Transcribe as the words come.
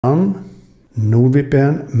run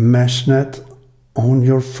NordVPN MeshNet on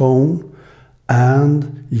your phone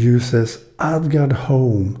and uses AdGuard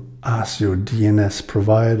Home as your DNS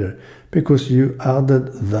provider because you added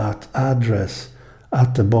that address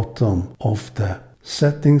at the bottom of the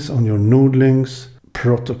settings on your NordLynx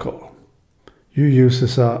protocol. You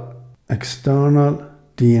use an external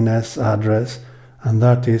DNS address, and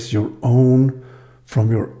that is your own from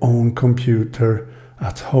your own computer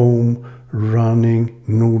at home running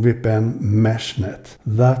NordVPN MeshNet.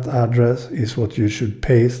 That address is what you should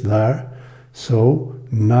paste there. So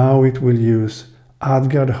now it will use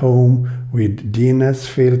AdGuard Home with DNS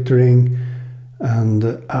filtering and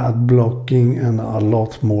ad blocking and a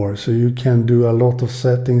lot more. So you can do a lot of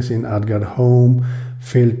settings in AdGuard Home,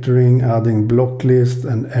 filtering, adding block list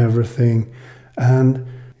and everything. And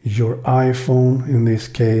your iPhone in this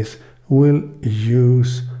case will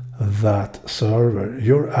use that server,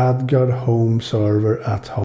 your AdGuard Home server at home.